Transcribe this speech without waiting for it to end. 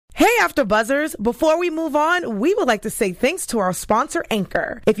After Buzzers, before we move on, we would like to say thanks to our sponsor,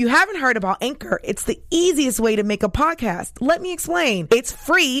 Anchor. If you haven't heard about Anchor, it's the easiest way to make a podcast. Let me explain. It's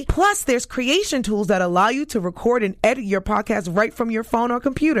free, plus there's creation tools that allow you to record and edit your podcast right from your phone or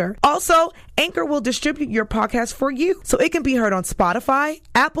computer. Also, Anchor will distribute your podcast for you, so it can be heard on Spotify,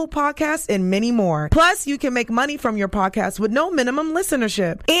 Apple Podcasts, and many more. Plus, you can make money from your podcast with no minimum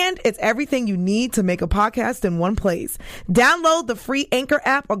listenership. And it's everything you need to make a podcast in one place. Download the free Anchor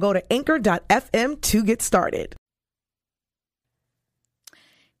app or go to anchor.fm to get started.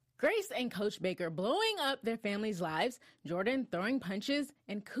 Grace and Coach Baker blowing up their families' lives, Jordan throwing punches,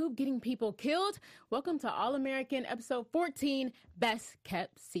 and Coop getting people killed. Welcome to All-American episode 14, Best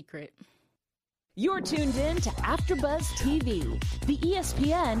Kept Secret. You're tuned in to AfterBuzz TV, the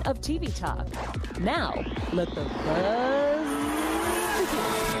ESPN of TV talk. Now, let the buzz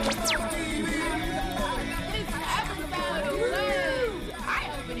begin.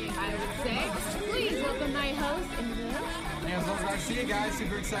 See you guys.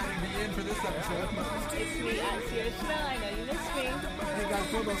 Super excited to be in for this episode. It's me, Sierra Chanel. I know you missed me. Hey guys,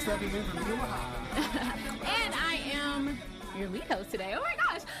 Bobo stepping in from And I am your lead host today. Oh my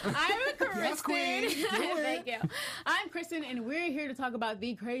gosh. I'm Kristen. Yes, queen. Thank you. I'm Kristen, and we're here to talk about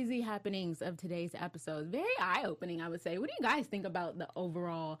the crazy happenings of today's episode. Very eye-opening, I would say. What do you guys think about the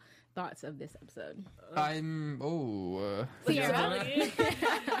overall thoughts of this episode? Sierra.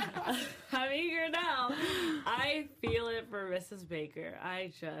 I'm eager now. I feel it for Mrs. Baker.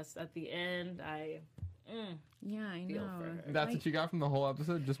 I just, at the end, yeah, I know. That's what you got from the whole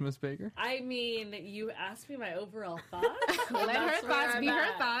episode, just Miss Baker? I mean, you asked me my overall thoughts. Let her thoughts be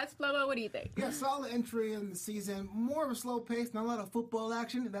her thoughts. Flobo, what do you think? Yeah, solid entry in the season. More of a slow pace, not a lot of football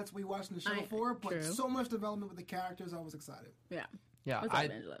action. That's what we watched the show for. But true. So much development with the characters. I was excited. Yeah. Yeah. What's up,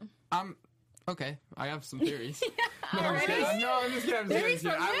 Angelo? Okay, I have some theories. I'm I'm just kidding. Theories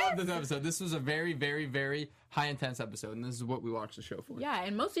from I love this episode. This was a very, very, very high intense episode, and this is what we watched the show for. Yeah,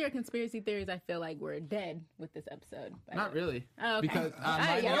 and most of your conspiracy theories, I feel like, were dead with this episode. Not really. Oh, okay. Because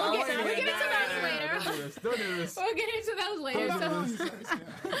we'll get into those later. Don't do this. We'll get into those later.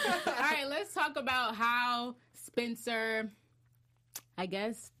 All right, let's talk about how Spencer, I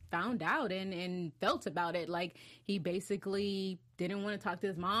guess, found out and felt about it. Like, he basically didn't want to talk to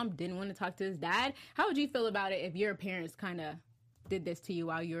his mom, didn't want to talk to his dad. How would you feel about it if your parents kind of did this to you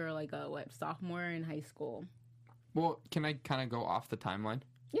while you were like a sophomore in high school? Well, can I kind of go off the timeline?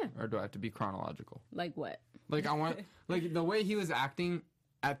 Yeah. Or do I have to be chronological? Like what? Like, I want, like, the way he was acting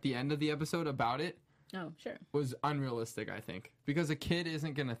at the end of the episode about it Oh, sure. was unrealistic, I think. Because a kid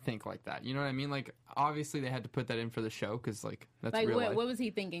isn't going to think like that. You know what I mean? Like, obviously they had to put that in for the show because, like, that's Like, real life. what was he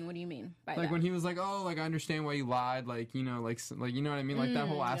thinking? What do you mean by Like, that? when he was like, oh, like, I understand why you lied. Like, you know, like you know what I mean? Like, that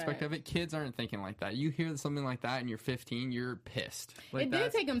whole aspect right. of it. Kids aren't thinking like that. You hear something like that and you're 15, you're pissed. Like, It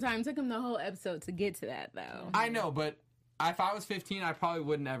did take him time. It took him the whole episode to get to that, though. I know, but if I was 15, I probably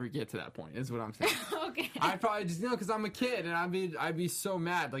wouldn't ever get to that point, is what I'm saying. Okay. I'd probably just, because I'm a kid, and I'd be so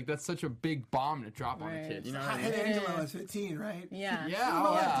mad. Like, that's such a big bomb to drop on a kid. You know what I I mean? had Angela at 15, right? Yeah. Yeah,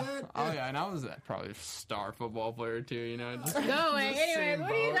 oh yeah. Dad. Oh yeah, and I was probably a star football player too, you know. Just, Going. Anyway, same what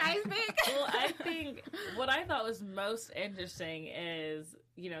do you boat. guys think? Well, I think what I thought was most interesting is,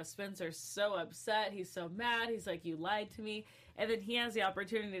 Spencer's so upset. He's so mad. He's like, you lied to me. And then he has the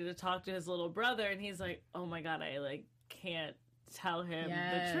opportunity to talk to his little brother, and he's like, oh my God, I can't tell him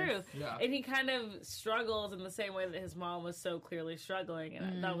Yes. the truth. Yeah. And he kind of struggles in the same way that his mom was so clearly struggling.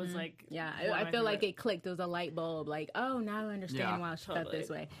 And that was like, Yeah, one I of feel my like it clicked. It was a light bulb. Like, oh, now I understand Yeah, why she felt totally. this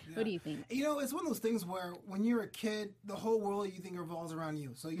way. What do you think? It's one of those things where when you're a kid, the whole world you think revolves around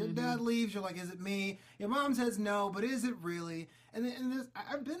you. So your dad leaves, you're like, is it me? Your mom says no, but is it really? And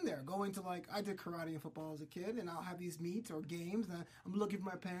I've been there, going to I did karate and football as a kid, and I'll have these meets or games, and I'm looking for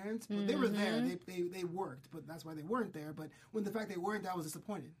my parents, but they were there. They worked, but that's why they weren't there. But when the fact they weren't there, I was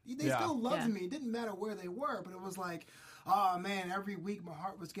disappointed. They still loved me. It didn't matter where they were, but it was like, oh man, every week my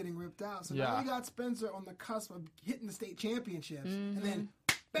heart was getting ripped out. So now we got Spencer on the cusp of hitting the state championships, and then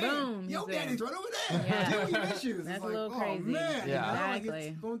bam, Boom, yo, he's there. daddy's right over there. Yeah. Deal with your issues. That's It's a like, little crazy. Oh man, Yeah. Exactly.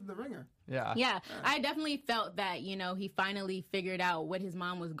 It's going to the ringer. Yeah. Yeah, I definitely felt that, he finally figured out what his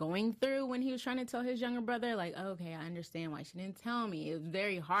mom was going through when he was trying to tell his younger brother, like, okay, I understand why she didn't tell me. It was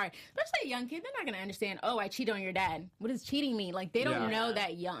very hard. Especially a young kid, they're not going to understand, oh, I cheated on your dad. What does cheating mean? Like, they don't know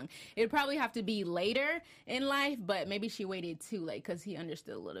that young. It'd probably have to be later in life, but maybe she waited too late because he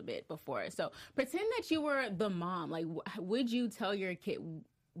understood a little bit before. So pretend that you were the mom. Like, would you tell your kid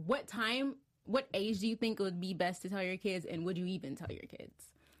what age do you think it would be best to tell your kids, and would you even tell your kids?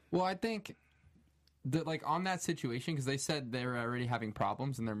 Well, I think like on that situation, because they said they were already having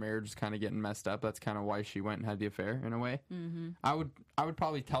problems and their marriage was kind of getting messed up. That's kind of why she went and had the affair in a way. Mm-hmm. I would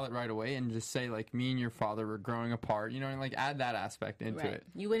probably tell it right away and just say like, me and your father were growing apart, and like add that aspect into it.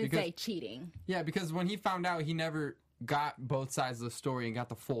 You wouldn't say cheating. Yeah, because when he found out, he never got both sides of the story and got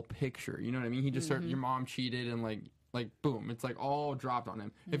the full picture. You know what I mean? He just heard your mom cheated and like boom, it's like all dropped on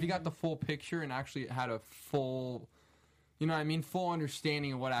him. If he got the full picture and actually had a full, you know what I mean, full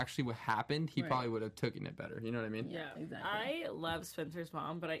understanding of what actually happened, he probably would have taken it better. You know what I mean? Yeah, exactly. I love Spencer's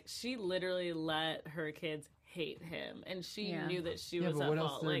mom, but she literally let her kids hate him, and she knew that she was but at what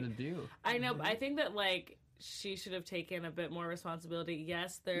fault. else there to do? I know, but I think that like she should have taken a bit more responsibility.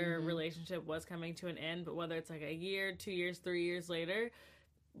 Yes, their relationship was coming to an end, but whether it's like a year, 2 years, 3 years later,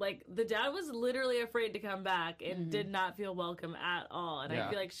 like the dad was literally afraid to come back and did not feel welcome at all. And I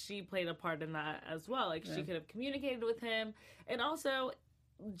feel like she played a part in that as well. Like she could have communicated with him, and also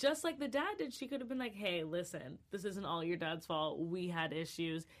just like the dad did, she could have been like, hey, listen, this isn't all your dad's fault. We had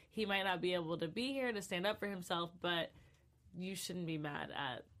issues. He might not be able to be here to stand up for himself, but you shouldn't be mad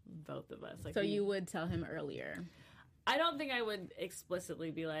at both of us. Like, so you would tell him earlier. I don't think I would explicitly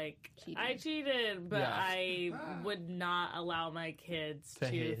be like, I cheated, but I would not allow my kids to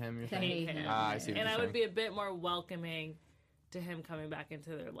hate him. I see what and you're I would saying. be a bit more welcoming to him coming back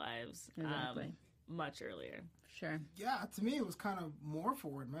into their lives much earlier. Sure. Yeah, to me, it was kind of more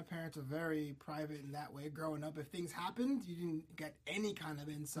forward. My parents are very private in that way. Growing up, if things happened, you didn't get any kind of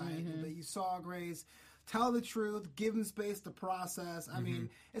insight. But you saw Grace tell the truth, give him space to process. I mean,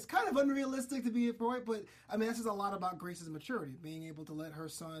 it's kind of unrealistic to be a boy, but I mean, this is a lot about Grace's maturity, being able to let her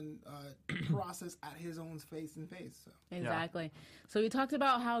son process at his own pace. So. Exactly. So we talked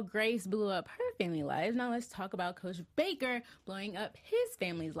about how Grace blew up her family life. Now let's talk about Coach Baker blowing up his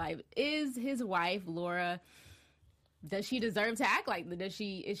family's life. Is his wife, Laura, does she deserve to act like that? Does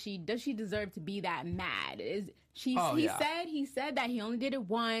she deserve to be that mad? He said that he only did it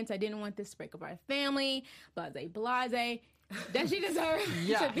once. I didn't want this to break up our family. Blase. Does she deserve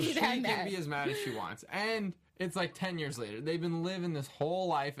to be that mad? She can be as mad as she wants. And it's like 10 years later. They've been living this whole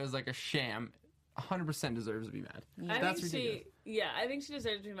life as like a sham. 100% deserves to be mad. That's ridiculous. I think she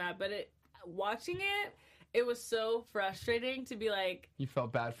deserves to be mad. But watching it was so frustrating to be like. You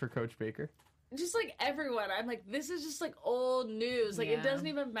felt bad for Coach Baker? Just like everyone, I'm like, this is just like old news. Like it doesn't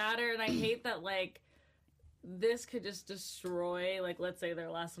even matter, and I hate that like this could just destroy like, let's say, their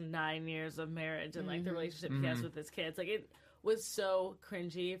last 9 years of marriage and like the relationship he has with his kids. Like it was so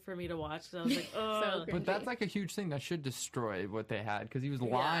cringy for me to watch because I was like, oh. But that's like a huge thing that should destroy what they had because he was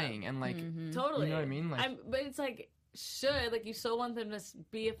lying and like totally. You know what I mean? Like, but it's like. Like you still want them to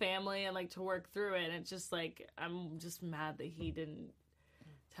be a family and like to work through it. And it's just like I'm just mad that he didn't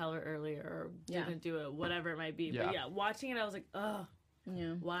tell her earlier or didn't do it, whatever it might be. But watching it, I was like, ugh.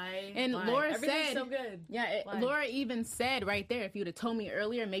 Yeah. Why? And why? Laura Everything's said, so good. Yeah, Laura even said right there, if you would have told me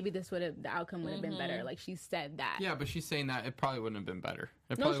earlier, maybe the outcome would have been better. Like she said that. Yeah, but she's saying that it probably wouldn't have been better.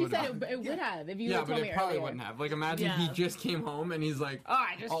 No, she said it would have if you would have told me earlier. Yeah, but it probably wouldn't have. Like imagine he just came home and he's like,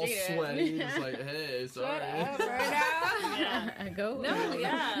 I just all cheated. sweaty. He's like, hey, sorry. Shut up right now. Go. No,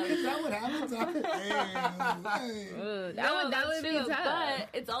 yeah. Is that what happens? That would be tough. But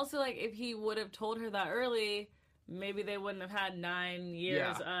it's also like if he would have told her that early, maybe they wouldn't have had 9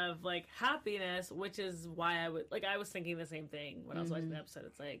 years of like happiness, which is why I was thinking the same thing when I was watching the episode.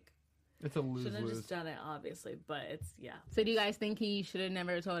 It's like it's a lose-lose. Shouldn't have just done it, obviously, but it's So do you guys think he should have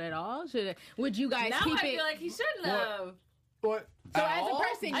never told at all? Would you guys now keep I it? feel like he shouldn't have. What? So as a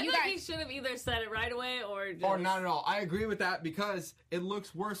person, I feel like he should have either said it right away or not at all. I agree with that because it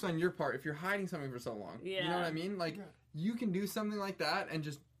looks worse on your part if you're hiding something for so long. Yeah. You know what I mean? Like you can do something like that and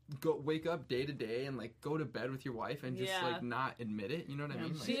just wake up day to day and like go to bed with your wife and just like not admit it. You know what I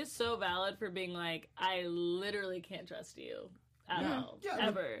mean? Like, she is so valid for being like, I literally can't trust you at all. Yeah,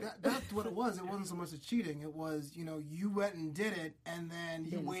 ever. That's what it was. It wasn't so much the cheating. It was, you went and did it, and then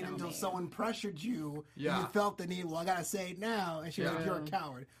you waited until someone pressured you. Yeah. And you felt the need, I got to say it now. And she was like, you're a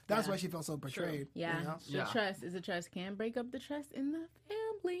coward. That's why she felt so betrayed. True. Yeah. You know? Trust can break up the trust in the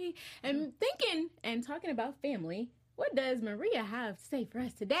family. And thinking and talking about family, what does Maria have to say for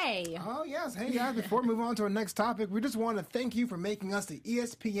us today? Oh, yes. Hey, guys, before we move on to our next topic, we just want to thank you for making us the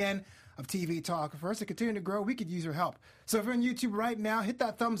ESPN of TV Talk. For us to continue to grow, we could use your help. So if you're on YouTube right now, hit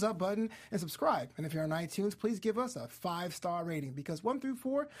that thumbs up button and subscribe. And if you're on iTunes, please give us a 5-star rating because 1 through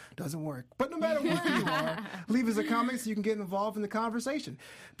 4 doesn't work. But no matter where you are, leave us a comment so you can get involved in the conversation.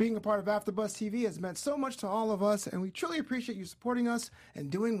 Being a part of AfterBuzz TV has meant so much to all of us, and we truly appreciate you supporting us and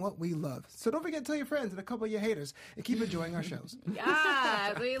doing what we love. So don't forget to tell your friends and a couple of your haters and keep enjoying our shows.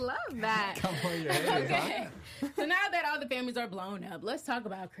 Yes, we love that. couple of your haters, okay. So now that all the family cameras are blown up. Let's talk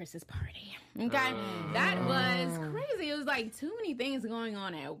about Chris's party. Okay, that was crazy. It was like too many things going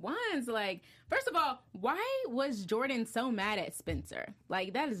on at once. Like, first of all, why was Jordan so mad at Spencer?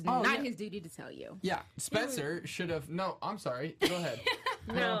 Like, that is not his duty to tell you. Yeah, Spencer should have. No, I'm sorry. Go ahead.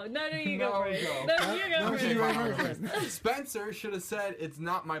 No, you go for it. go. No, you go for it. Spencer should have said, "It's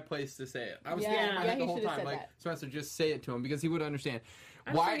not my place to say it." I was thinking about Yeah, it the he whole should have time. said Like, that. Spencer, just say it to him because he would understand.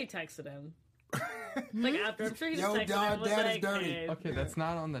 I'm sure he texted him. Like after, I'm sure he just Yo, texted dog, him. Was dad is like, dirty. Hey, Okay, that's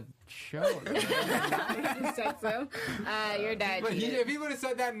not on the show. He said so. Your dad. But cheated. if he would have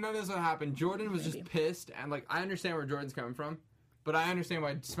said that, none of this would have happened. Jordan was just pissed, and like I understand where Jordan's coming from, but I understand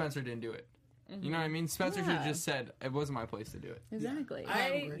why Spencer didn't do it. You know what I mean? Spencer should have just said it wasn't my place to do it. Exactly.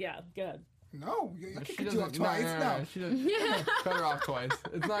 Good. No, I She kicked you off doesn't. twice. No. She doesn't. Cut her off twice.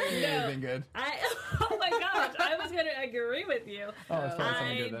 It's not gonna be anything good. Oh my gosh, I was gonna agree with you. Oh, it's probably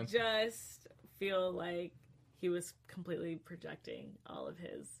something good then. Just feel like he was completely projecting all of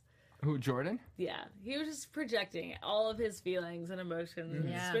his. Who, Jordan? Yeah, he was just projecting all of his feelings and emotions.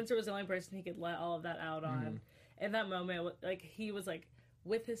 Yeah. Spencer was the only person he could let all of that out on. In that moment, like he was like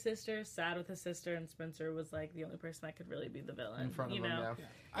with his sister, sad with his sister, and Spencer was like the only person that could really be the villain. In front of you him, know? yeah.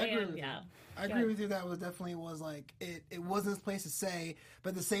 I agree And, with you. yeah. I agree with you. That was definitely like it wasn't his place to say, but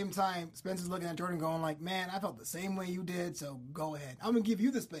at the same time, Spencer's looking at Jordan, going like, "Man, I felt the same way you did. So go ahead. I'm gonna give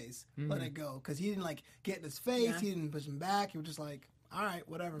you the space. Let it go." Because he didn't like get in his face. Yeah. He didn't push him back. He was just like, "All right,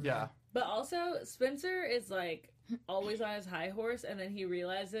 whatever." Yeah. Man. But also, Spencer is like always on his high horse, and then he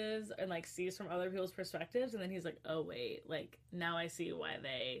realizes and like sees from other people's perspectives, and then he's like, "Oh wait, like now I see why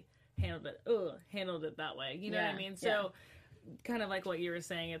they handled it that way." You know what I Yeah, mean? So, kind of like what you were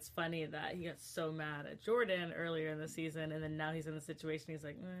saying, it's funny that he got so mad at Jordan earlier in the season, and then now he's in the situation. He's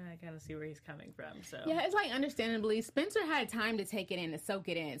like, I kind of see where he's coming from. So Yeah, it's like understandably, Spencer had time to take it in, to soak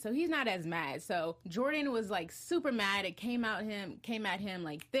it in, so he's not as mad. So Jordan was like super mad. It came at him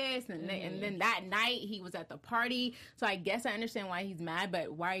like this, and then that night he was at the party. So I guess I understand why he's mad,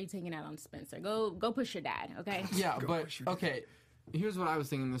 but why are you taking that on Spencer? Go push your dad, okay? Yeah, but okay. Here's what I was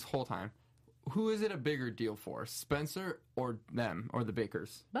thinking this whole time. Who is it a bigger deal for, Spencer or them or the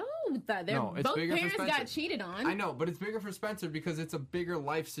Bakers? Both. No, it's Both bigger for parents Spencer. got cheated on. I know, but it's bigger for Spencer because it's a bigger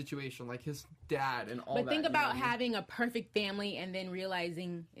life situation, like his dad and all that. But think you know about what I mean? having a perfect family and then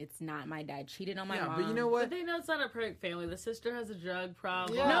realizing it's not. My dad cheated on my mom. but you know what? But they know it's not a perfect family. The sister has a drug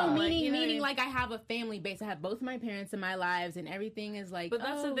problem. Yeah. No, Like, meaning you know what I mean? like I have a family base. I have both my parents in my lives, and everything is like. But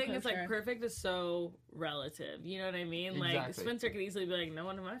that's the thing. It's kosher. like perfect is so relative. You know what I mean? Like Exactly. Spencer could easily be like, no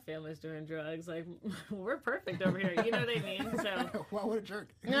one in my family's doing drugs. Like we're perfect over here. You know what I mean? So Wow, what a jerk.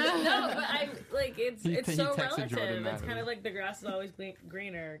 no, but I like it's He so texted Jordan relative. that It's kind way. of like the grass is always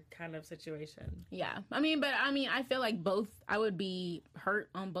greener kind of situation. Yeah, I mean, I feel like both. I would be hurt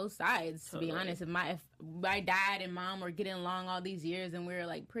on both sides, to be Totally. honest. If my dad and mom were getting along all these years, and we were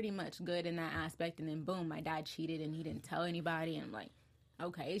like pretty much good in that aspect, and then boom, my dad cheated, and he didn't tell anybody, and I'm like,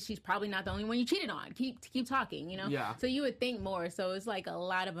 okay, she's probably not the only one you cheated on. Keep talking, you know? Yeah. So you would think more. So it's like a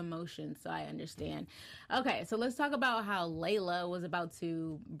lot of emotion, so I understand. Okay, so let's talk about how Layla was about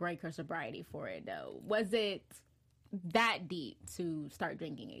to break her sobriety for it, though. Was it that deep to start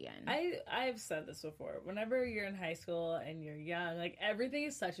drinking again? I've said this before. Whenever you're in high school and you're young, like everything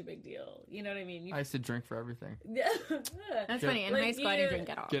is such a big deal. You know what I mean? I used to drink for everything. That's funny. In Like, high school, I you- didn't drink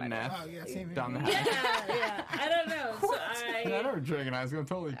at all. Get an by the way. F. Oh yeah, same here. Down the yeah. I don't know. So I never drank in high school. I'm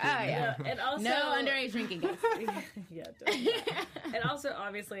totally kidding. Oh, yeah. and also No underage drinking. guys. yeah, don't. And also,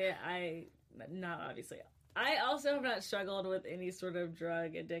 obviously, I also have not struggled with any sort of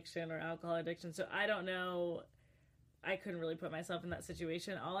drug addiction or alcohol addiction, so I don't know. I couldn't really put myself in that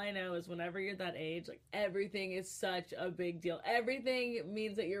situation. All I know is whenever you're that age, like everything is such a big deal. Everything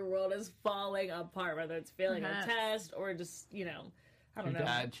means that your world is falling apart, whether it's failing a test or just, I don't Your know.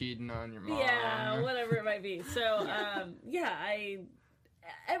 dad cheating on your mom. Yeah, whatever it might be. So,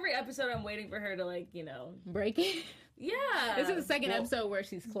 every episode I'm waiting for her to Break it. yeah. This is the second episode where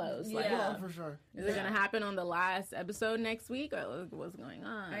she's close. Like, Yeah. Oh, for sure. is it going to happen on the last episode next week, or what's going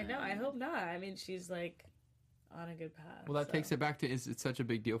on? I know. I hope not. I mean, she's like on a good path. Well, that so. takes it back to, is it such a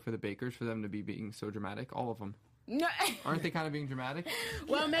big deal for the Bakers for them to be being so dramatic? All of them. No. Aren't they kind of being dramatic?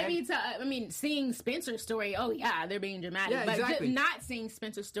 Well, maybe seeing Spencer's story, oh yeah, they're being dramatic. Yeah, but exactly. not seeing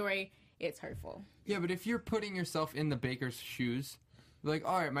Spencer's story, it's hurtful. Yeah, but if you're putting yourself in the Baker's shoes, like,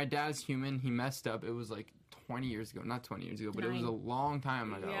 all right, my dad's human. He messed up. It was like 20 years ago. Not 20 years ago, but it was a long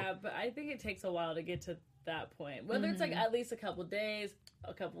time ago. Yeah, but I think it takes a while to get to that point. Whether it's like at least a couple days,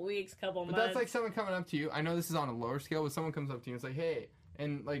 a couple weeks, couple But months. that's like someone coming up to you. I know this is on a lower scale, but someone comes up to you and it's like, hey,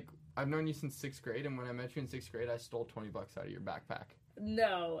 and like, I've known you since 6th grade, and when I met you in 6th grade, I stole $20 out of your backpack.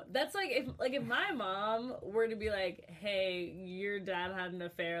 No, that's like if my mom were to be like, "Hey, your dad had an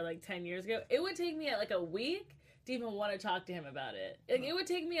affair like 10 years ago," it would take me like a week to even want to talk to him about it. Like it would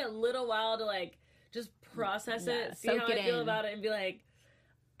take me a little while to like just process it, see how I feel about it, and be like,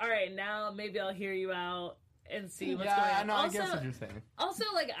 "All right, now maybe I'll hear you out and see what's going on." I know. Also, I guess what you're saying. Also,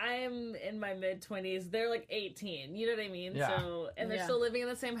 like, I'm in my mid-20s. They're, like, 18. You know what I mean? Yeah. So, and they're still living in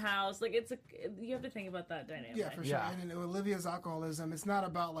the same house. Like, you have to think about that dynamic. Yeah, for sure. Yeah. And Olivia's alcoholism, it's not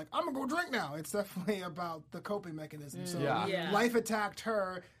about, like, I'm going to go drink now. It's definitely about the coping mechanism. So Yeah. life attacked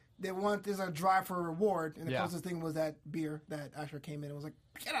her. There's a drive for a reward. And the Yeah. closest thing was that beer that Asher came in and was like,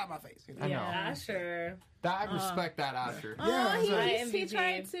 get out of my face. You know? I know. Yeah, sure. I respect that, Asher. Yeah, he MVP.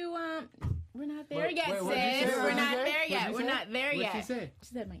 tried to. We're not there Wait, yet, wait, sis. what'd you say? We're What'd you not say? there yet. What'd you We're say? not there What'd yet. she say?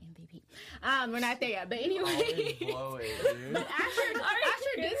 She said my MVP. We're not there yet. But anyway, Blow it, dude.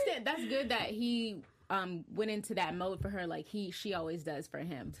 Asher distant. That's good that he went into that mode for her like she always does for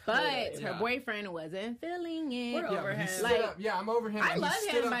him. But her Yeah. boyfriend wasn't feeling it. We're over But he him. stood Like, up. Yeah, I'm over him. I He love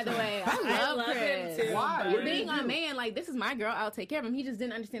stood him, up by the to way. him. I love him Chris. too. Why? And What did being he a do? man, like, this is my girl, I'll take care of him. He just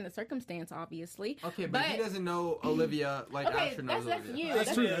didn't understand the circumstance, obviously. Okay, but he doesn't know Olivia like Okay, Asher knows that's Olivia. you.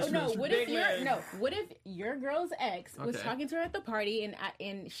 That's true, that's no, true. what Big if man. what if your girl's ex was Okay. talking to her at the party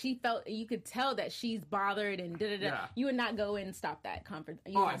and she felt you could tell that she's bothered and da da da. Yeah. You would not go and stop that conference.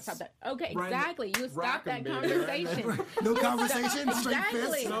 You Oh, would I'd stop that. Okay, right in the- exactly. You would stop rack 'em, that baby, conversation. right? No conversation, straight Exactly.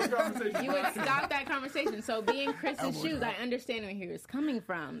 fist. No conversation. You would stop that conversation. So being Chris's Elbow shoes, drop. I understand where he was coming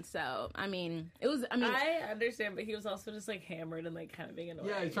from. So I mean, I understand, but he was also just, like, hammered and, like, kind of being annoying.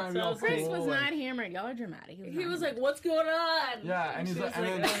 Yeah, he's trying to So be I all was Chris like- was cool, not like- hammered. Y'all are dramatic. He was not like, hammered. "What's going on?" Yeah, and he's she like, was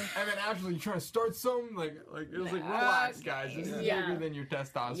and then Ashley, you trying to start something? Like it was like, relax, guys. This is Yeah. bigger than your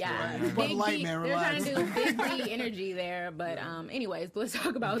testosterone. Yeah, man. Bud Big Light, D, man, they're trying to relax. do big D energy there, but anyways, let's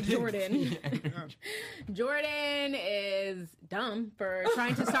talk about Jordan. Jordan is dumb for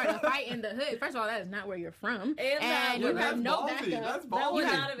trying to start a fight in the hood. First of all, that is not where you're from, And you that's have no ballsy. backup. That's That ballsy. would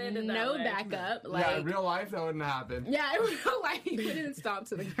not have ended that No way. backup. Yeah, Like, in real life that wouldn't happen. yeah, in real life, he wouldn't stop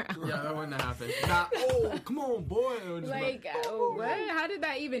to the ground. Yeah, that wouldn't happen. Not, oh, come on, boy. It would just be Like, what? How did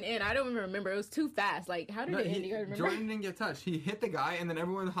that even end? I don't even remember. It was too fast. Like, how did No, it end? You guys remember? Jordan didn't get touched. He hit the guy, and then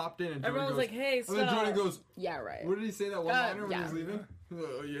everyone hopped in, and Jordan Everyone was goes, like, "Hey, and then stop." Jordan goes, Yeah, right. what did he say that one liner when he yeah. was leaving?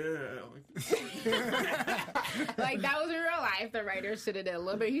 Oh, yeah. Like, that was in real life. The writer should have done a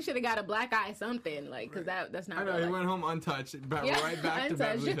little bit. He should have got a black eye, something. Like, because that's not I know, real he life. went home untouched, but Yeah, right back to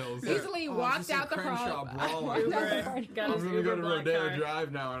untouched. Beverly Hills. Easily Oh, walked just in out the Crenshaw hall. brawling. Got I'm his gonna go Uber to black Rodeo car.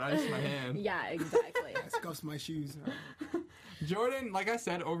 Drive now and ice my hand. Yeah, exactly. Scuffs my shoes. Jordan, like I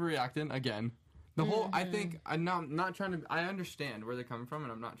said, overreacting again. The whole, I think, I'm not trying to, I understand where they're coming from,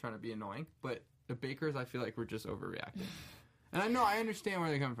 and I'm not trying to be annoying, but the Bakers, I feel like, were just overreacting. And I know, I understand where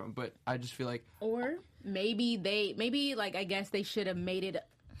they're coming from, but I just feel like, Or maybe like, I guess they should have made it,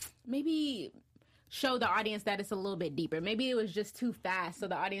 maybe show the audience that it's a little bit deeper. Maybe it was just too fast, so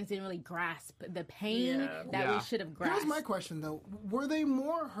the audience didn't really grasp the pain that Yeah. we should have grasped. Here's my question, though. Were they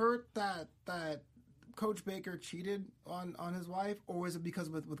more hurt that Coach Baker cheated on his wife, or was it because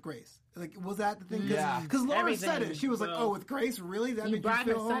with Grace? Like, was that the thing? Yeah. Because Laura said Everything. it. She was like, Well, "Oh, with Grace, really? That You made brought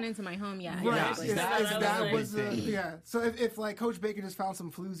you her feel son home?" into my home, yeah. Right. exactly. Is That that was was like- yeah. So if like Coach Baker just found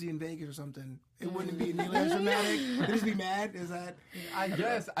some floozy in Vegas or something, it wouldn't be nearly as dramatic. They'd just be mad. Is that? I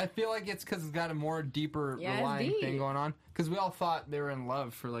guess, I feel like it's because it's got a more deeper Yeah, it's relying deep. thing going on. Because we all thought they were in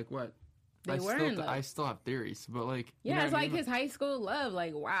love for, like, what? They were in love. I still have theories, but, like, you Yeah, know it's what I like mean? his high school love.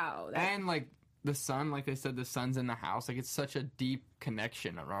 Like, wow. And, like, the son, like they said, the son's in the house. Like, it's such a deep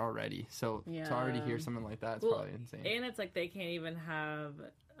connection already. So to already hear something like that, it's Well, probably insane. And it's like they can't even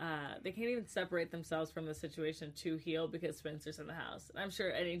separate themselves from the situation to heal because Spencer's in the house. I'm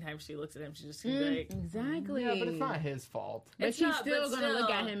sure anytime she looks at him, she's just gonna be like, Exactly. Yeah, but it's not his fault. But It's she's not, still but gonna look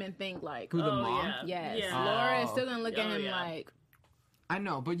still. at him and think like, Who, the "Oh mom? yeah, yes, yeah." Laura is still gonna look at Oh, him yeah. like, I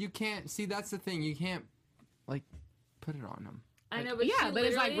know, but you can't. See, that's the thing. You can't, like, put it on him. I know, but yeah, she but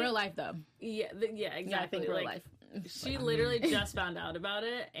it's like literally- real life though. Yeah, Yeah, I exactly. think real like, life. She literally just found out about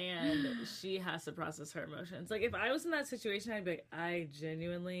it, and she has to process her emotions. Like, if I was in that situation, I'd be like, I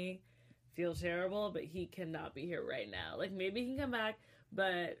genuinely feel terrible, but he cannot be here right now. Like, maybe he can come back,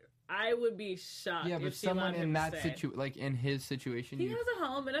 but I would be shocked. Yeah, but if she someone allowed him in to that stay. like in his situation, He you. has a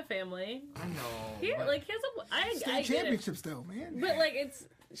home and a family. I know. He but- like he has a. I State get it. championships, though, man. But like it's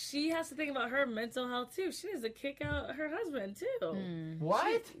she has to think about her mental health too. She needs to kick out her husband too.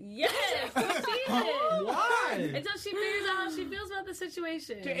 What? Yes, she did. Why? Until she figures out how she feels about the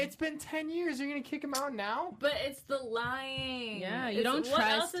situation. Dude, it's been 10 years. You're gonna kick him out now? But it's the lying. Yeah, you It's- don't what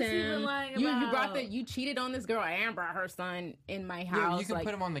else trust has he been him. lying You about? brought you cheated on this girl Amber, her son, in my Dude, house. you can like,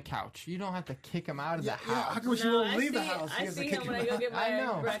 put him on the couch. You don't have to kick him out of the Yeah, house. how come she No, won't I leave the see- house? She I has to see kick him when I him go out. get I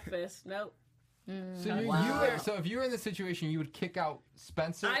know. my breakfast. Nope. So if you were in this situation, you would kick out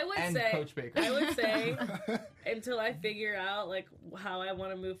Spencer I would and say, Coach Baker. I would say, until I figure out like how I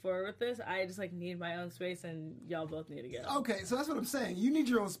want to move forward with this, I just like need my own space, and y'all both need to go. Okay, so that's what I'm saying. You need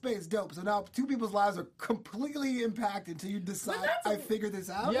your own space, dope. So now two people's lives are completely impacted until you decide, that's- I figured this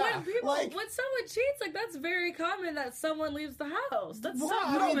out. Yeah. When people, Like- when someone cheats, like that's very common that someone leaves the house. That's so Wow,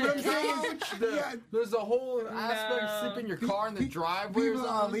 common. but I'm saying- Yeah. There's a whole aspect of sleeping in your car in the driveway or People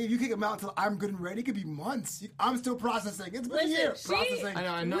something. leave. You kick them out until I'm good and ready. It could be months. I'm still processing. It's been a Listen, year. she- Processing.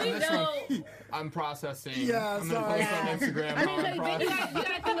 I know We this know- one. I'm processing. Yeah, I'm gonna sorry. post on Instagram. I how mean, I'm but you processing.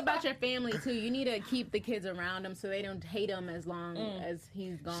 gotta think about your family too. You need to keep the kids around him so they don't hate him as long as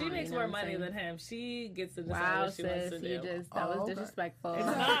he's gone. She makes you know more what I'm money saying? than him. She gets to decide Wow, what she wants sis, to you do. just that was okay. disrespectful. It's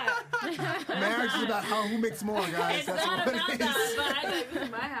not. Marriage is about who makes more, guys. It's That's not what about it is. that, but I like, this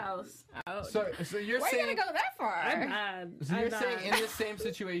is my house. So you're Why are you saying gonna go that far? I'm mad. so you're I'm saying mad. in this same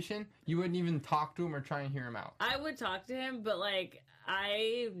situation you wouldn't even talk to him or try and hear him out. I would talk to him, but like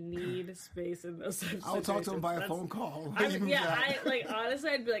I need space in those types of I'll talk to him by a situations. phone call. I like honestly,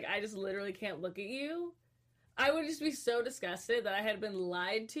 I'd be like, I just literally can't look at you. I would just be so disgusted that I had been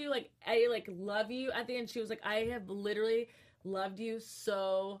lied to. Like I like love you. At the end, she was like, I have literally loved you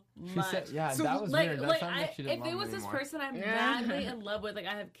so She much. said, yeah, So, that was like, weird. That like sounds like she if didn't it love was me this anymore. person I'm Yeah. madly in love with, like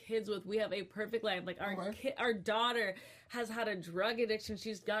I have kids with, we have a perfect life. Like our Okay. our daughter has had a drug addiction.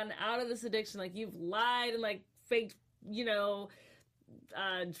 She's gotten out of this addiction. Like you've lied and like faked,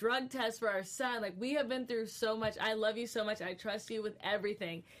 drug tests for our son. Like we have been through so much. I love you so much. I trust you with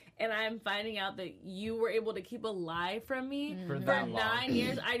everything. And I'm finding out that you were able to keep a lie from me For for that long. 9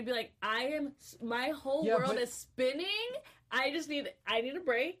 years. I'd be like, my whole Yeah, world but- is spinning. I need a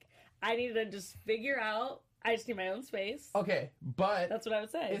break. I need to just figure out. I just need my own space. Okay, but That's what I would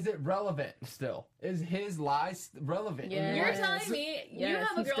say. is it relevant still? Is his lies relevant? Yeah. You're Yes. telling me you Yes,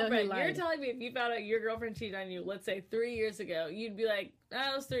 have a he still girlfriend. You're lied. telling me if you found out your girlfriend cheated on you, let's say 3 years ago, you'd be like,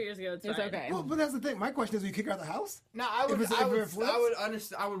 "Oh, it was 3 years ago. It's It's fine." okay. Well, but that's the thing. My question is, will you kick her out of the house? No, I would. If it's- I if would. it flips? I would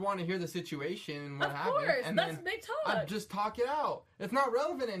understand. I would want to hear the situation and what Of happened, course, and that's then they talk. I'd just talk it out. It's not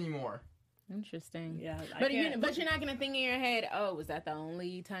relevant anymore. Interesting. Yeah, I but can't- but you're not gonna think in your head, oh, was that the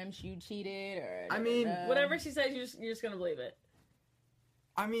only time you cheated? Or I mean, Whatever she says, you're just gonna believe it.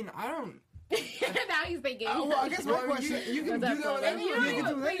 I mean, I don't. now he's thinking. Well, I guess my Well, I mean, question. you can What's do up, that with Lola? You anyone. don't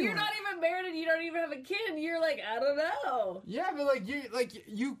even- But you're not even married and you don't even have a kid. You're like, I don't know. Yeah, but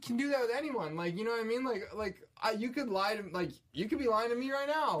you can do that with anyone. Like, you know what I mean? You could lie to you could be lying to me right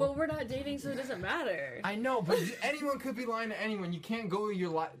now. But we're not dating, so it doesn't matter. I know, but anyone could be lying to anyone. You can't go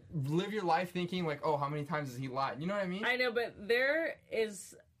live your life thinking like, oh, how many times has he lied? You know what I mean? I know, but there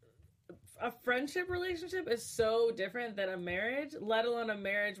is a friendship relationship is so different than a marriage, let alone a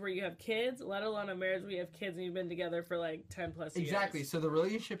marriage where you have kids, let alone a marriage where you have kids and you've been together for like 10 plus years. Exactly. So the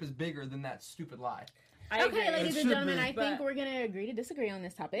relationship is bigger than that stupid lie. I Okay, agree. ladies It and should gentlemen, be, I think but- we're gonna agree to disagree on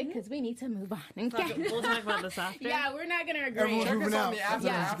this topic because we need to move on. Okay? We'll talk about this after. Yeah, we're not gonna agree. Everyone's Check moving us out. on the That's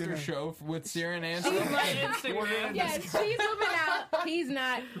what I was after gonna- show with Sarah and She's Angela. my Instagram. Yes, she's moving out. He's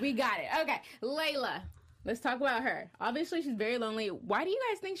not. We got it. Okay, Layla. Let's talk about her. Obviously, she's very lonely. Why do you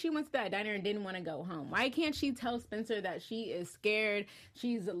guys think she went to that diner and didn't want to go home? Why can't she tell Spencer that she is scared,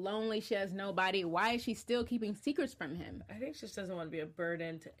 she's lonely, she has nobody? Why is she still keeping secrets from him? I think she just doesn't want to be a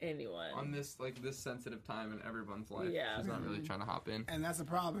burden to anyone. On this sensitive time in everyone's life, Yeah. she's not really trying to hop in. And that's the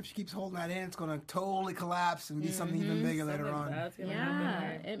problem. If she keeps holding that in, it's going to totally collapse and be something even bigger later Something on. bad's gonna happen Yeah, to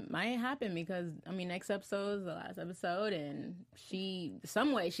her. it might happen because next episode is the last episode, and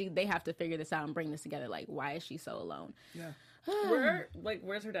they have to figure this out and bring this together. Like, why is she so alone? Yeah.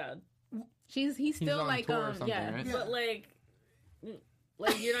 Where's her dad? He's He's still on like tour or something, yeah. right? Yeah. But like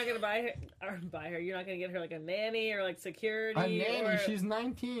you're not gonna buy her. You're not gonna get her like a nanny or like security. A nanny, or... she's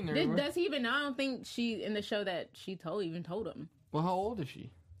 19. Or Does he even know? I don't think she in the show that she even told him. Well, how old is she?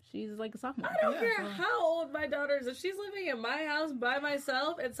 She's like a sophomore. I don't care how old my daughter is. If she's living in my house by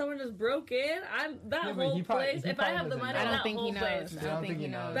myself and someone just broke in, I'm that Yeah, but whole he probably- place. he If I probably have the doesn't money, know. I don't that think he whole knows. place. I don't think he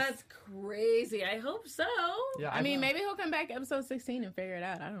knows. That's crazy. I hope so. Yeah, I mean, maybe he'll come back episode 16 and figure it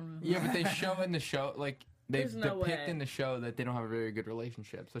out. I don't know. Yeah, but they show in the show they There's no depict way. in the show that they don't have a very good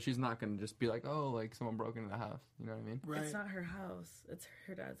relationship. So she's not gonna just be like, oh, like someone broke into the house. You know what I mean? Right. It's not her house. It's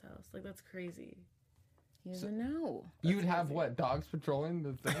her dad's house. Like that's crazy. He doesn't know. You would have what? Dogs patrolling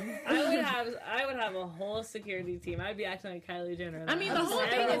the thing? I would have a whole security team. I'd be acting like Kylie Jenner. I mean, the whole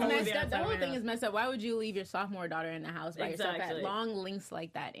thing is messed up. The whole thing is messed up. Why would you leave your sophomore daughter in the house by yourself at long lengths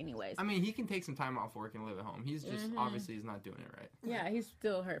like that anyways? I mean, he can take some time off work and live at home. He's just, obviously, he's not doing it right. Yeah, he's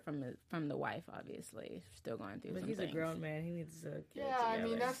still hurt from the wife, obviously. Still going through But some he's things. a grown man. He needs to get Yeah, I mean,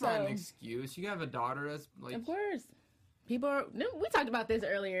 together. that's not an excuse. You have a daughter that's like... Of course. People are, we talked about this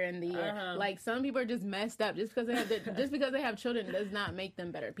earlier in the year. Like, some people are just messed up. Just because they have children does not make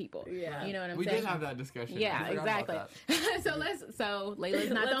them better people. Yeah. You know what I'm We saying? did have that discussion. Yeah, I forgot about exactly. so Layla's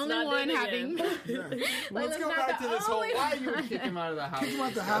not the Let's only not do one it having. again. Let's Layla's go not back the to this whole only why you would kick him out of the house. Kick him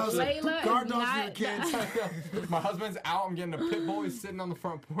out the house. Layla Guard is dogs for not your kids. My husband's out. I'm getting a pit bull. He's sitting on the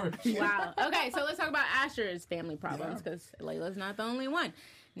front porch. Wow. Okay, so let's talk about Asher's family problems because Layla's not the only one.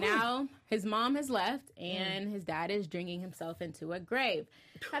 Now, his mom has left, and his dad is drinking himself into a grave.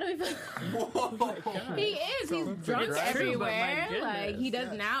 How do we feel? He is. He's drunk aggressive. everywhere. True, but my Like, he goodness,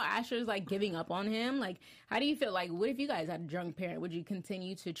 does now. Asher's, like, giving up on him. Like, how do you feel? Like, what if you guys had a drunk parent? Would you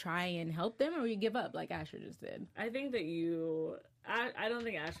continue to try and help them, or would you give up like Asher just did? I think that I don't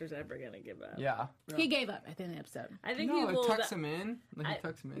think Asher's ever going to give up. Yeah. He gave up at the end of the episode. I think No, he it will. tucks him in. Like, he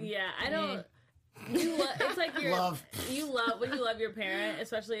tucks him in. Yeah, I don't. It's like you love when you love your parent,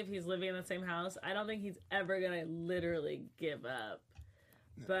 especially if he's living in the same house. I don't think he's ever gonna literally give up.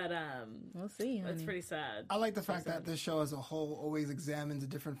 But We'll see. that's honey. pretty sad. I like the fact that this show as a whole always examines the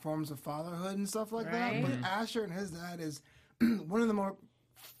different forms of fatherhood and stuff like Right. that. But Asher and his dad is one of the more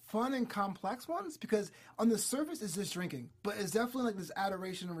fun and complex ones because on the surface it's just drinking, but it's definitely like this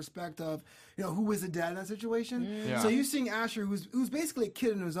adoration and respect of, you know, who is the dad in that situation. Yeah. So you're seeing Asher who's basically a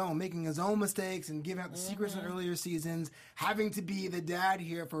kid in his own, making his own mistakes and giving out the secrets in earlier seasons, having to be the dad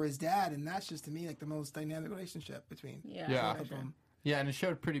here for his dad, and that's just to me like the most dynamic relationship between Yeah. both of them. Yeah, and it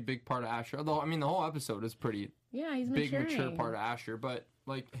showed a pretty big part of Asher. Although, I mean, the whole episode is pretty Yeah, he's big, maturing. mature part of Asher. But,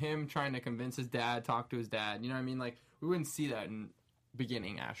 like, him trying to convince his dad, talk to his dad, you know what I mean? Like, we wouldn't see that in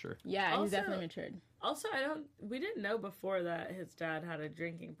beginning Asher. Yeah, he's Also- definitely matured. Also, we didn't know before that his dad had a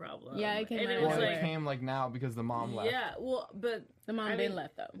drinking problem. Yeah, it came and out it of was Well, nowhere. it came, like, now because the mom left. yeah. Well, but The mom I been mean,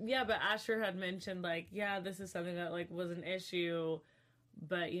 left though. Yeah, but Asher had mentioned like, yeah, this is something that like was an issue,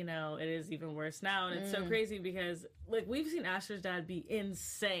 but you know, it is even worse now, and it's so crazy because like we've seen Asher's dad be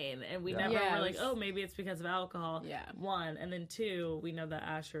insane, and we never Yeah, were it like, was- oh, maybe it's because of alcohol. Yeah. One, and then two, we know that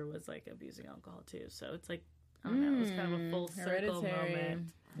Asher was like abusing alcohol too, so it's like I don't know, it was kind of a full circle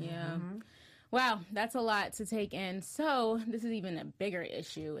moment. Yeah. Wow, that's a lot to take in. So this is even a bigger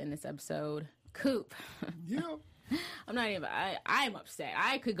issue in this episode. Coop. Yeah. I'm not even. I'm upset.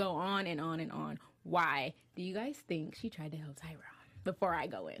 I could go on and on and on. Why do you guys think she tried to help Tyrone? Before I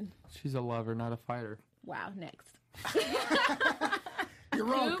go in. She's a lover, not a fighter. Wow. Next. You're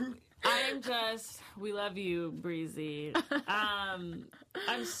wrong, Coop, Coop. I'm just, we love you, Breezy. I'm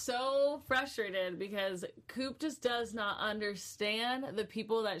so frustrated because Coop just does not understand the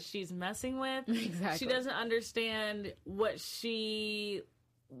people that she's messing with. Exactly. She doesn't understand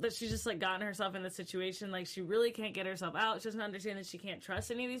that she's just like gotten herself in this situation. Like she really can't get herself out. She doesn't understand that she can't trust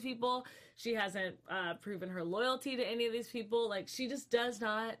any of these people. She hasn't proven her loyalty to any of these people. Like she just does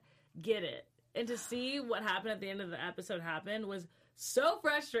not get it. And to see what happened at the end of the episode happen was so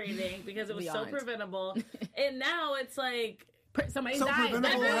frustrating because it was so Beyond. preventable. And now it's like Somebody So died.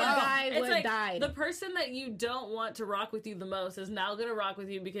 preventable Everyone how? died. it's Would like died. the person that you don't want to rock with you the most is now going to rock with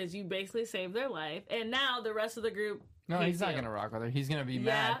you because you basically saved their life. And now the rest of the group No, hates he's not you. going to rock with her. He's going to be Yeah.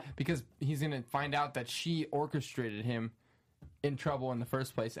 mad because he's going to find out that she orchestrated him in trouble in the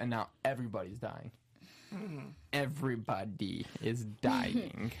first place, and now everybody's dying. Everybody is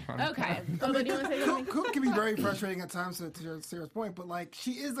dying. Okay. Bubba, do you want to say something? Coop can be very frustrating at times, to Sarah's point, but like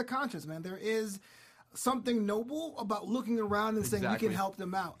she is the conscience, man. There is something noble about looking around and saying we Exactly. can help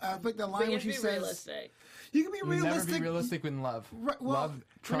them out. I think that But line you where have she to be says realistic. you can be You realistic. never be realistic in love. Right, well, love We're not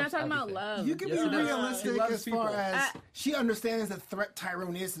trumps talking about everything. love. You can Yes, be it does. realistic She loves as far people. as she understands the threat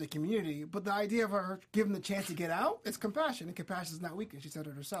Tyrone is to the community, but the idea of her giving the chance to get out is compassion, and compassion is not weakness. She said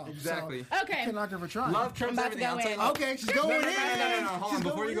it herself. Exactly. So, Okay. I cannot give her trying. Love trumps I'm about to everything. go I'll in. tell you. Okay, she's going in. No, hold on. She's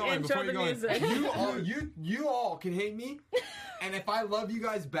Before you go in, Intro before you the go in, music. you all can hate me, and if I love you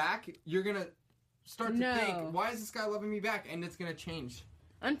guys back, you're gonna start to No. think, why is this guy loving me back? And it's gonna change.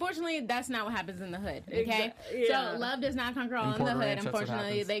 Unfortunately, that's not what happens in the hood. Okay, Yeah. so love does not conquer all In in the Porter hood. Ranch, that's what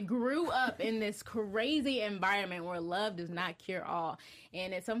Unfortunately, happens. they grew up in this crazy environment where love does not cure all,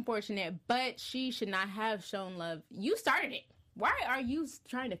 and it's unfortunate. But she should not have shown love. You started it. Why are you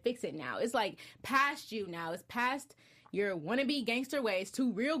trying to fix it now? It's like past you now. It's past your wannabe gangster ways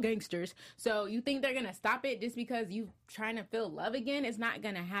to real gangsters. So you think they're going to stop it just because you trying to feel love again? It's not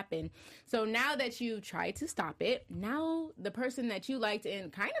going to happen. So now that you tried to stop it, now the person that you liked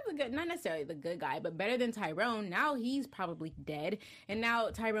and kind of the good, not necessarily the good guy, but better than Tyrone, now he's probably dead. And now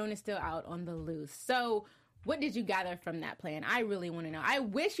Tyrone is still out on the loose. So what did you gather from that plan? I really want to know. I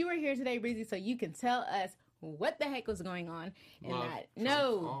wish you were here today, Breezy, so you can tell us what the heck was going on in that.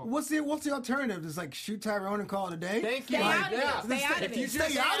 No. What's the alternative? Just like shoot Tyrone and call it a day? Thank you. Stay out of it. Yeah. Stay out of If you it.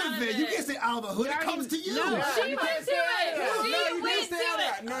 stay out of it, you can't stay out of the hood. It comes to you. No, She went to it. She went to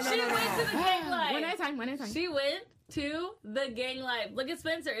it. No, She went to the gang life. One at a time. She went to the gang life. Look at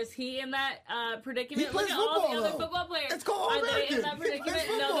Spencer. Is he in that predicament? He plays Look at all the football, other though. football players. It's called Are they All-American. in that He plays predicament?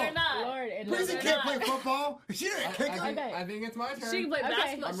 No, they're football. not. Lord, and Breezy they're can't not. play football. She didn't kick him. I think it's my turn. She can play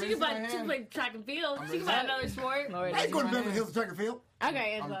basketball. I'm She raising my can hand. play track and field. She can raising play my- another sport. Lord, I ain't going to my Beverly hand. Hills track and field.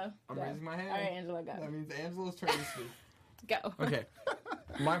 Okay, Angela. I'm go. raising my hand. All right, Angela, go. That means Angela's turn to speak. Go. Okay.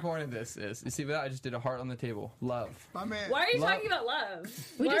 My point of this is, you see that I just did a heart on the table. Love. My man. Why are you Love- talking about love?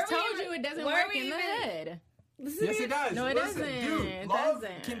 We Why just are told even- you it doesn't why are work we in the even- hood. Yes, it does. No, it Listen, doesn't. Dude, It love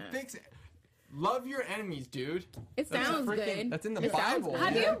doesn't. can fix it. Love your enemies, dude. It That's sounds freaking- good. That's in the It sounds Bible. good.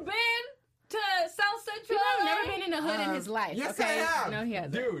 Have Yeah. you been to South Central? People have LA? never been in the hood in his life. Yes, okay? I have. No, he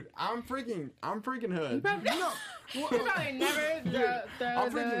hasn't. Dude, I'm freaking hood. Probably, he probably never throw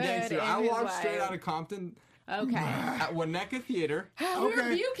I'm the freaking hood gangster. in I his walked straight life. out of Compton Okay. at Winnetka Theater. We Okay.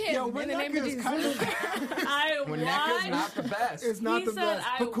 rebuke him Yo, in the name of Winnetka is Jesus. kind of I Winnetka's watched. not the best. It's not He the said best.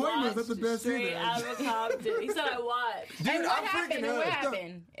 I But Courtney's not the watched best straight either. out of Compton. He said I watched. Dude, And what I'm happened? freaking And hood. what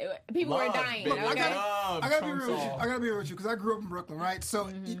happened? People were Love, dying. baby. Look, Okay. Love I gotta be trumps real with you. all. I gotta be real with you because I grew up in Brooklyn, right? So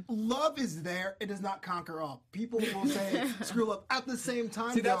love is there. It does not conquer all. People will say screw love. At the same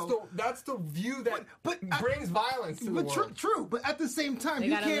time, See, though, that's the view that But- brings violence to the But world. true. But at the same time, They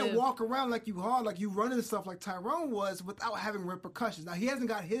you gotta can't live. walk around like you hard, like you running stuff like Tyrone was without having repercussions. Now he hasn't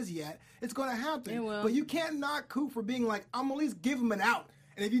got his yet. It's going to happen. It will. But you can't knock Coop for being like, I'm at least give him an out.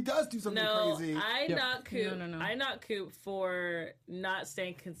 And if he does do something No, crazy, I Yep. knock Coop. No. I knock Coop for not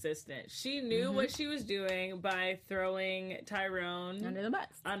staying consistent. She knew what she was doing by throwing Tyrone Under the bus.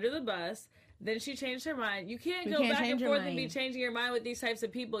 under the bus. Then she changed her mind. You can't You go can't back and change your forth and be mind. changing your mind with these types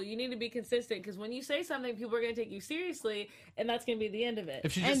of people. You need to be consistent because when you say something, people are going to take you seriously, and that's going to be the end of it.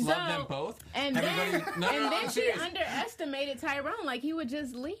 If she just And loved so- them both, And everybody. then, No, and I'm then she serious. underestimated Tyrone. Like he would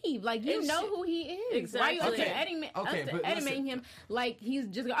just leave. Like you If know she- who he is. Exactly. Why you Okay. underestimating but listen. him? Like he's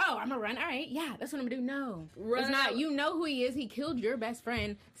just go. Oh, I'm gonna run. All right, yeah, that's what I'm gonna do. No, Run it's not. out. You know who he is. He killed your best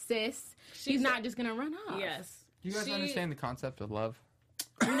friend, sis. He's not just gonna run off. Yes. Do you guys She- understand the concept of love?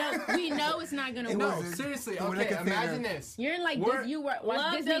 We know it's not gonna It work. No, wasn't- seriously. the Okay, Winneka imagine Theater. this. You're in like We're- this. You watch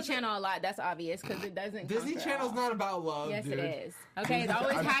Love Disney doesn't- Channel a lot. That's obvious because it doesn't. Disney conquer Channel's all. not about love, Yes, dude. it is. Okay, it's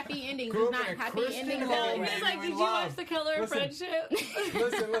always happy endings. Grew It's up not in a happy Christian endings home. everywhere. He's like, we did you love. watch The Color of Listen. Friendship?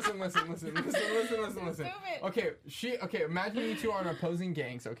 Listen. Stupid. Okay, imagine you two are on opposing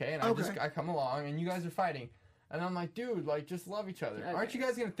gangs, okay? And Okay. I come along and you guys are fighting. And I'm like, dude, like, just love each other. Okay. Aren't you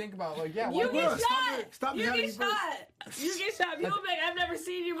guys gonna think about, like, yeah, You why get not? shot. Stop You behind get me first. shot. You get shot. People be like, I've never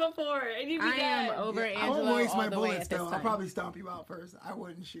seen you before, and you be I am dead. over I Angelo won't waste all my the way bullets at this though. I'll time. probably stomp you out first. I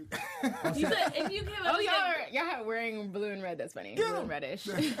wouldn't shoot. You said if you came up Oh, and y'all are wearing blue and red. That's funny. Get Blue 'em. and reddish.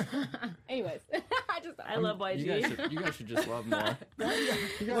 Anyways, I love YG. You guys should just love more. You guys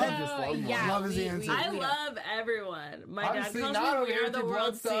should just love more. yeah, Love is the answer. I love everyone. My Obviously dad calls not me over We here Are with the your blood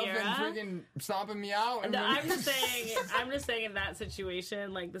World stuff Sierra. and freaking stomping me out. And No, I'm just saying in that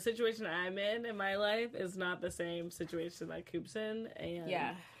situation, like the situation I'm in my life is not the same situation that Coop's in, and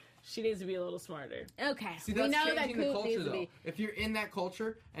Yeah. she needs to be a little smarter. Okay. See, we that's know that changing the Coop culture, needs to though. be. If you're in that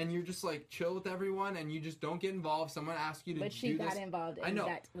culture and you're just like chill with everyone and you just don't get involved, someone asks you to But she do got this. involved, and I know,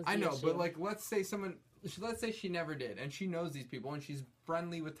 that was I the know, issue. but like, let's say she never did, and she knows these people, and she's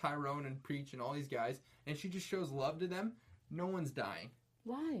friendly with Tyrone and Preach and all these guys, and she just shows love to them. No one's dying.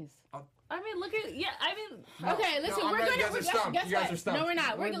 Lies. I mean, look at Okay, listen, I'm we're right, gonna. you guys are stumped. Guess You guys what? are stumped. No, we're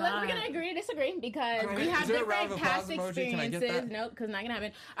not. We're not. gonna agree to disagree because Okay, we have is there a round different of applause past emoji? Can I get experiences. that? Nope, because not gonna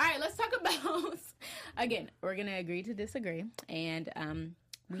happen. All right, let's talk about. Again, we're gonna agree to disagree, and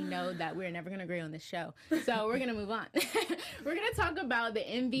we know that we're never gonna agree on this show, so we're gonna move on. We're gonna talk about the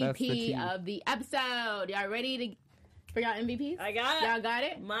That's the MVP key. of the episode. Y'all ready for y'all MVPs? I got Y'all got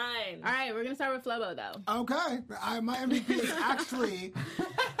it. mine. All right, we're gonna start with Flobo though. Okay, my MVP is actually.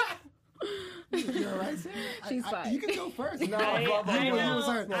 You're right, Sarah? She's fine. You can go first. No, I blah, blah, blah.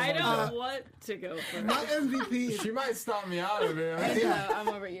 sorry. don't Uh, want to go first. My MVP is, She might stomp me out of here. Yeah. So I'm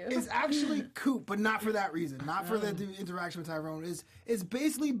over you. is actually Coop, but not for that reason. Not for the interaction with Tyrone. Is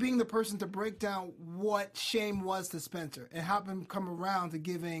basically being the person to break down what shame was to Spencer and help him come around to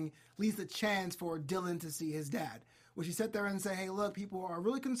giving at least a chance for Dylan to see his dad. When she sat there and said, hey, look, people are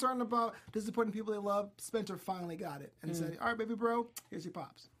really concerned about disappointing people they love, Spencer finally got it and said, all right, baby bro, here's your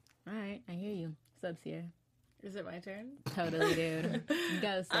pops. All right, I hear you. What's up, Sierra? Is it my turn? Totally, dude.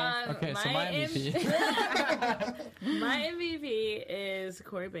 Go, sis. Okay, so my MVP. My MVP is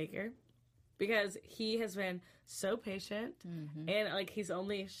Corey Baker because he has been so patient and like he's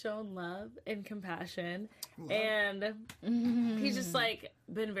only shown love and compassion and he's just like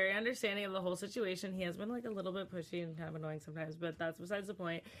been very understanding of the whole situation. He has been like a little bit pushy and kind of annoying sometimes, but that's besides the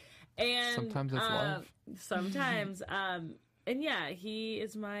point. And Sometimes it's love. Sometimes. And yeah, he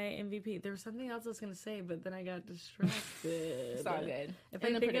is my MVP. There was something else I was gonna say, but then I got distracted. It's all good. If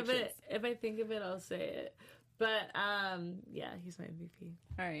In I the think of it, predictions. I'll say it. But yeah, he's my MVP.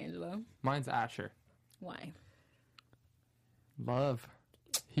 All right, Angelo. Mine's Asher. Why? Love.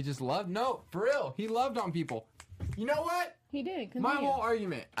 He just loved. No, for real. He loved on people. You know what? He did. My Continue. whole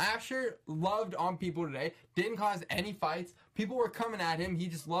argument. Asher loved on people today. Didn't cause any fights. People were coming at him. He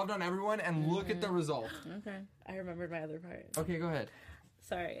just loved on everyone. And look at the result. Okay. I remembered my other part. Okay, go ahead.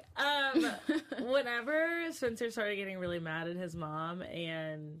 Sorry. Whenever Spencer started getting really mad at his mom,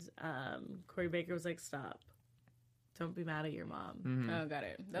 and Corey Baker was like, "Stop! Don't be mad at your mom. Oh, got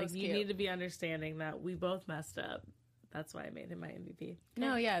it. That Like was you cute. need to be understanding that we both messed up." That's why I made him my MVP.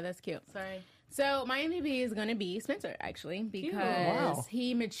 No, yeah, that's cute. Sorry. So my MVP is going to be Spencer, actually, because Wow.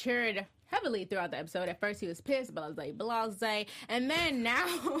 he matured heavily throughout the episode. At first he was pissed, blase, and then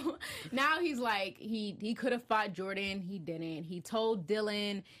now, now he's like, he could have fought Jordan. He didn't. He told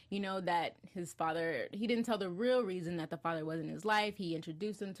Dylan, that his father, he didn't tell the real reason that the father wasn't in his life. He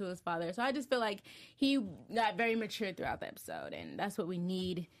introduced him to his father. So I just feel like he got very mature throughout the episode, and that's what we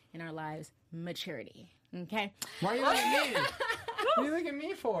need in our lives, maturity. Okay? Why are you looking at me? What are you looking at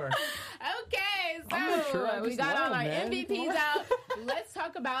me for? Okay, so I'm mature, I we just got all love, our man. MVPs out. Let's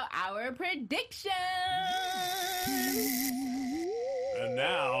talk about our predictions. And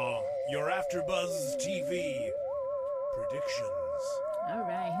now, your AfterBuzz TV predictions. All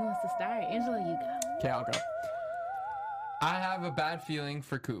right, who wants to start? Angela, you go. Okay, I'll go. I have a bad feeling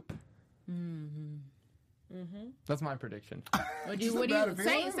for Coop. That's my prediction. What do you bad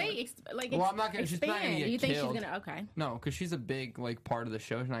say? feeling? Well, I'm not gonna. She's not gonna expand. get Do you think killed. she's gonna? Okay. No, because she's a big part of the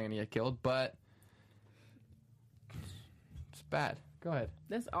show. She's not gonna get killed, but it's bad. Go ahead.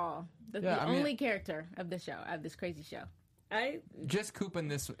 That's all. That's Yeah, the I mean- only character of the show, of this crazy show. Just Coop in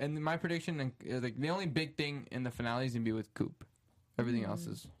this, and my prediction, the only big thing in the finale is gonna be with Coop. Everything else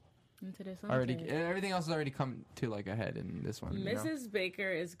is Into this one. already. Everything else has already come to a head in this one. Mrs.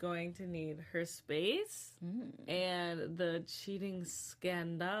 Baker is going to need her space, and the cheating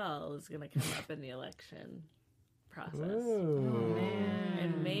scandal is going to come up in the election process.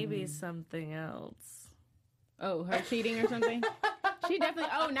 And maybe something else. Oh, her cheating or something? She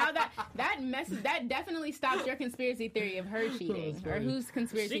definitely. Oh, now that definitely stops your conspiracy theory of her cheating, or whose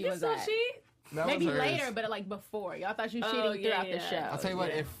conspiracy She can was still that? cheat? That Maybe was hers. later, but like before. Y'all thought she was Oh, cheating yeah, throughout the yeah. show. I'll tell you what.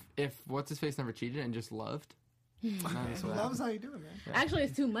 Yeah. If what's his face never cheated and just loved, that's what Love's happened. how you doing, man. Actually,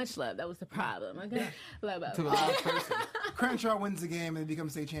 it's too much love. That was the problem. Okay, love. To the last person. Crenshaw wins the game and they become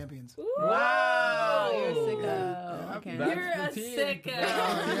state champions. Wow, you're a sicko. Okay. That's You're a the tea. sicko.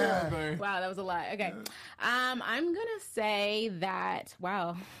 Yeah. Wow, that was a lot. Okay. I'm gonna say that.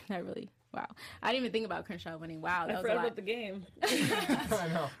 Wow, that really. Wow, I didn't even think about Crenshaw winning. Wow, that I was a forgot lot. about the game. I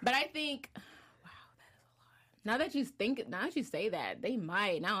know. But I think. Wow, that is a lot. Now that you say that, they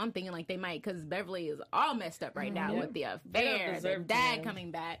might. Now I'm thinking like they might, because Beverly is all messed up right now with the affair. Their deserve to dad win.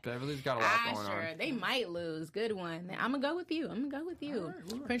 coming back. Beverly's got a lot going Asher, on. they might lose. Good one. I'm gonna go with you.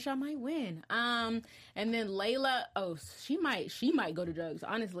 Crenshaw might win. And then Layla. Oh, she might go to drugs.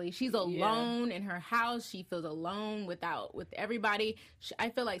 Honestly, she's alone in her house. She feels alone with everybody. I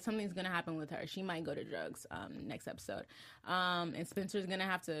feel like something's gonna happen with her. She might go to drugs. Next episode. And Spencer's gonna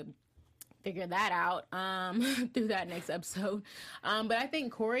have to figure that out through that next episode. But I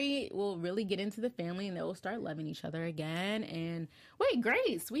think Corey will really get into the family and they will start loving each other again. And wait,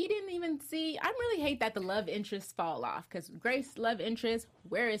 Grace, we didn't even see. I really hate that the love interests fall off, because Grace love interest,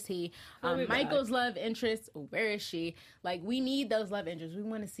 where is he? be Michael's love interest, where is she? Like, we need those love interests. We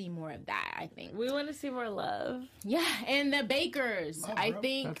want to see more of that, I think. We want to see more love. Yeah, and the Bakers, I bro.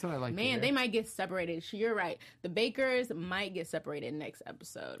 think, That's what I like to man, hear. they might get separated. You're right. The Bakers might get separated next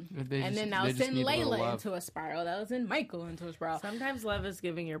episode. And then that'll send Layla into a spiral. That'll send Michael into a spiral. Sometimes love is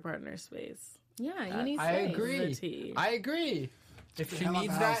giving your partner space. Yeah, you need I space. agree. The tea. I agree. If she hell out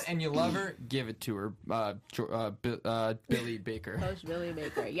needs the that house. and you love her, give it to her. Billy Baker. Coach Billy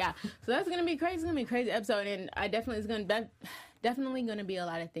Baker. Yeah. So that's gonna be crazy. It's gonna be a crazy episode, and I definitely definitely gonna be a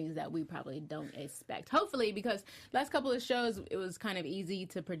lot of things that we probably don't expect. Hopefully, because last couple of shows it was kind of easy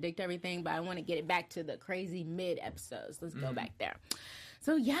to predict everything, but I want to get it back to the crazy mid episodes. Let's go back there.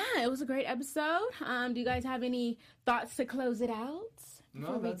 So yeah, it was a great episode. Do you guys have any thoughts to close it out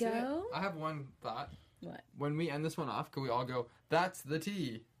before we go? I have one thought. What? When we end this one off, can we all go, that's the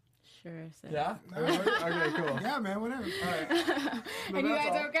tea? Sure. So. Yeah? Okay, cool. Yeah, man, whatever. All right. And you that's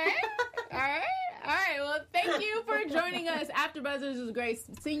guys all. okay? All right. All right. Well, thank you for joining us. After Buzzers was great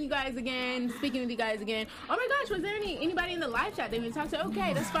seeing you guys again, speaking with you guys again. Oh my gosh, was there anybody in the live chat that we talked to?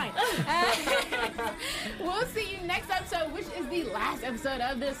 Okay, that's fine. We'll see you next episode, which is the last episode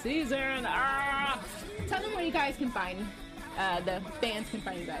of the season. Tell them where you guys can find. The fans can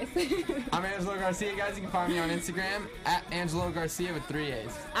find you guys. I'm Angelo Garcia, guys. You can find me on Instagram at Angelo Garcia with 3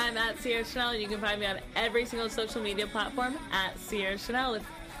 A's. I'm at Sierra Chanel. You can find me on every single social media platform at Sierra Chanel with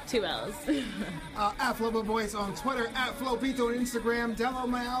 2 L's. At Flobo Voice on Twitter, at Flopito on Instagram. Download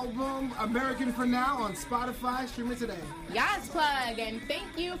my album, American for Now, on Spotify. Stream it today. Yas plug, and thank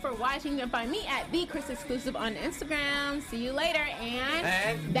you for watching. You can find me at the Chris Exclusive on Instagram. See you later,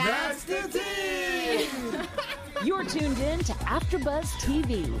 and That's the tea! You're tuned in to AfterBuzz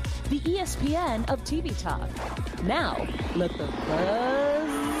TV, the ESPN of TV talk. Now, let the buzz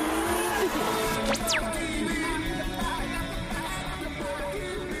begin.